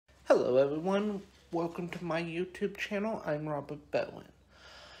Hello everyone, welcome to my YouTube channel. I'm Robert Bowen.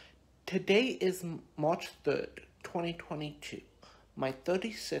 Today is March 3rd, 2022, my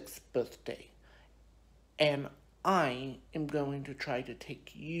 36th birthday, and I am going to try to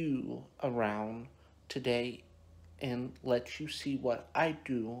take you around today and let you see what I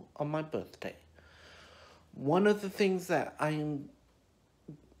do on my birthday. One of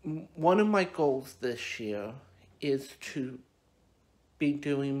my goals this year is to be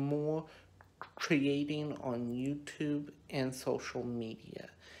doing more creating on YouTube and social media.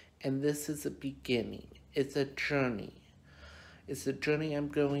 And this is a beginning. It's a journey. It's a journey I'm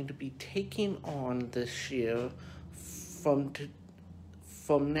going to be taking on this year from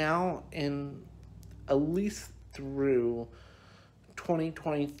now and at least through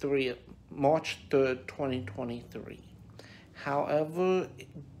 2023, March 3rd, 2023. However,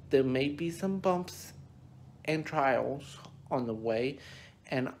 there may be some bumps and trials on the way,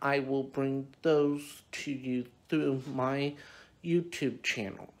 and I will bring those to you through my YouTube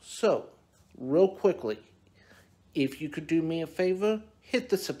channel. So, real quickly, if you could do me a favor, hit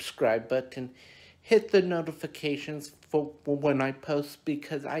the subscribe button, hit the notifications for when I post,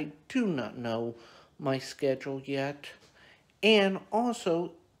 because I do not know my schedule yet. And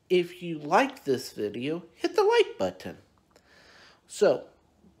also, if you like this video, hit the like button. So,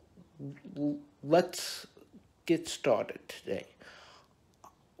 let's get started today.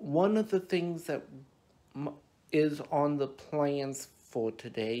 One of the things that is on the plans for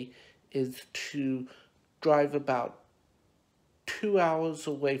today is to drive about 2 hours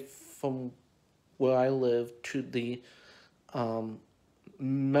away from where I live to the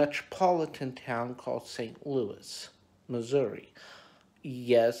metropolitan town called St. Louis, Missouri.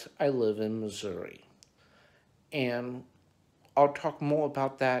 Yes, I live in Missouri. And I'll talk more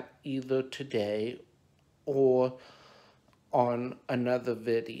about that either today or on another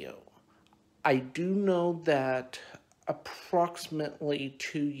video. I do know that approximately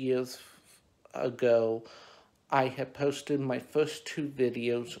 2 years ago, I had posted my first 2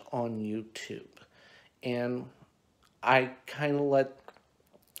 videos on YouTube, and I kind of let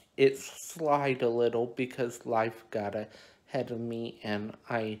it slide a little because life got ahead of me, and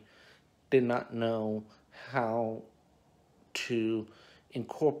I did not know how to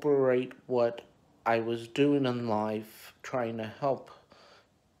incorporate what I was doing in life, trying to help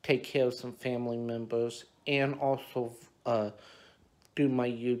take care of some family members, and also do my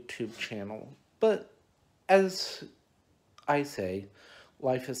YouTube channel. But as I say,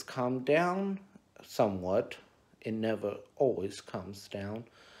 life has calmed down somewhat. It never always calms down.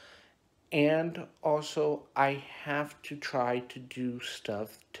 And also, I have to try to do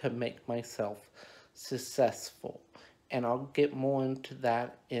stuff to make myself successful. And I'll get more into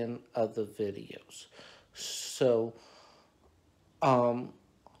that in other videos. So,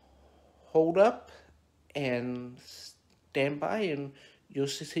 hold up and stand by, and you'll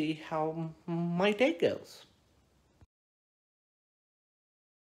see how my day goes.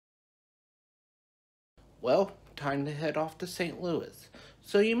 Well, time to head off to St. Louis.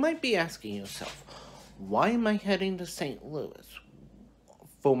 So you might be asking yourself, why am I heading to St. Louis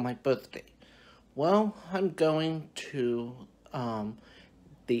for my birthday? Well, I'm going to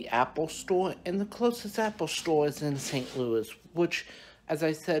the Apple Store, and the closest Apple Store is in St. Louis, which, as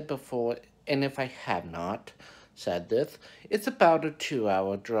I said before, and if I had not said this, it's about a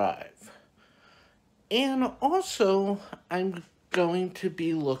 2-hour drive. And also, I'm going to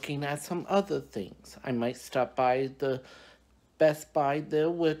be looking at some other things. I might stop by the Best Buy there,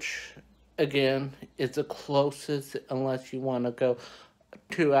 which, again, is the closest, unless you want to go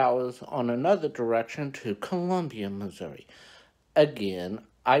 2 hours on another direction, to Columbia, Missouri. Again,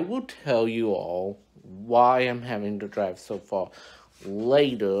 I will tell you all why I'm having to drive so far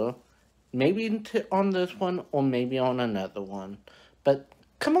later, maybe on this one or maybe on another one. But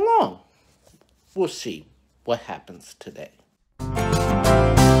come along. We'll see what happens today.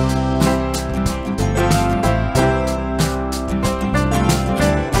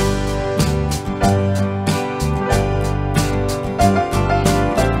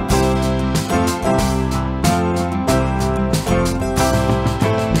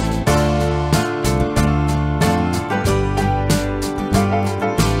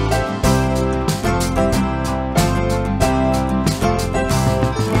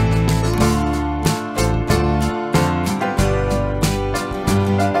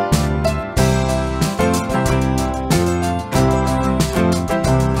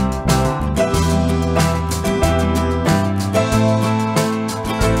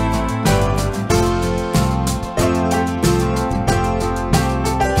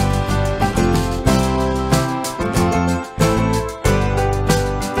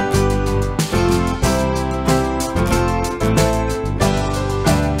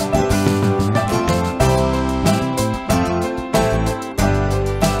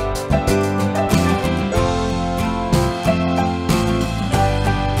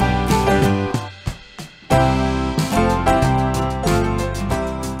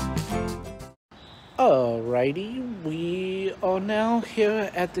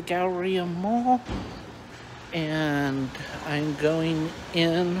 here at the Galleria Mall, and I'm going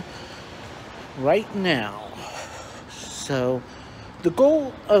in right now. So the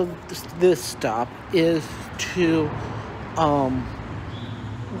goal of this stop is to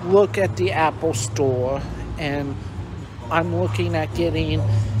look at the Apple Store, and I'm looking at getting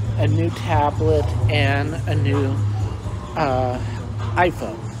a new tablet and a new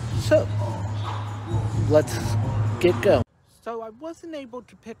iPhone. So let's get going. So I wasn't able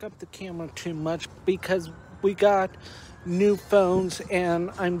to pick up the camera too much because we got new phones,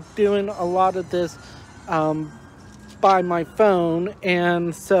 and I'm doing a lot of this by my phone,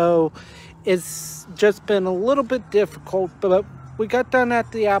 and so it's just been a little bit difficult. But we got done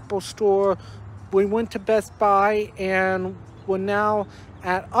at the Apple Store, we went to Best Buy, and we're now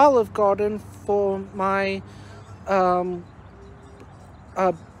at Olive Garden for my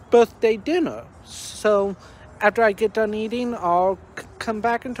birthday dinner. So after I get done eating, I'll come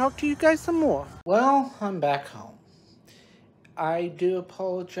back and talk to you guys some more. Well, I'm back home. I do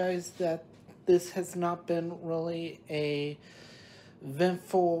apologize that this has not been really a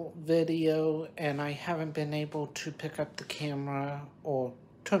eventful video, and I haven't been able to pick up the camera, or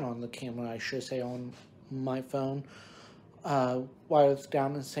turn on the camera, I should say, on my phone. While I was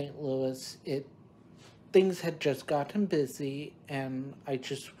down in St. Louis, things had just gotten busy, and I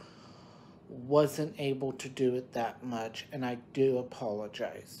just wasn't able to do it that much, and I do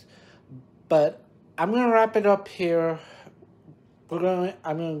apologize. But I'm gonna wrap it up here. I'm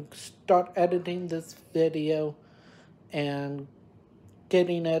gonna start editing this video and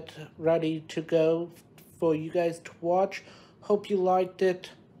getting it ready to go for you guys to watch. Hope you liked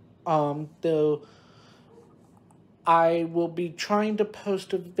it. Though I will be trying to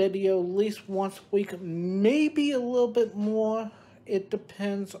post a video at least once a week, maybe a little bit more. It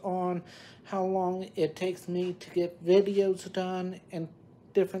depends on how long it takes me to get videos done and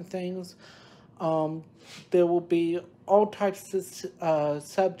different things. There will be all types of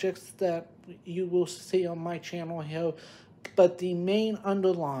subjects that you will see on my channel here, but the main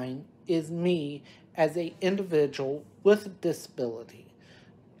underline is me as an individual with a disability.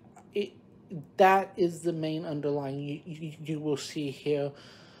 That is the main underline you will see here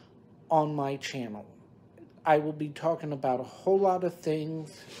on my channel. I will be talking about a whole lot of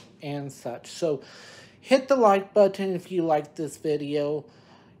things and such. So hit the like button if you like this video.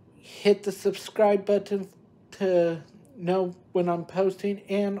 Hit the subscribe button to know when I'm posting,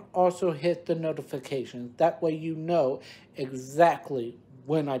 and also hit the notifications. That way you know exactly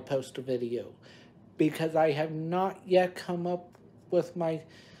when I post a video, because I have not yet come up with my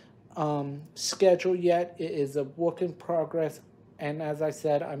schedule yet. It is a work in progress, and as I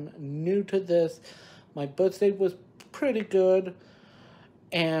said, I'm new to this. My birthday was pretty good,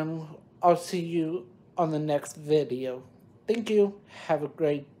 and I'll see you on the next video. Thank you. Have a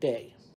great day.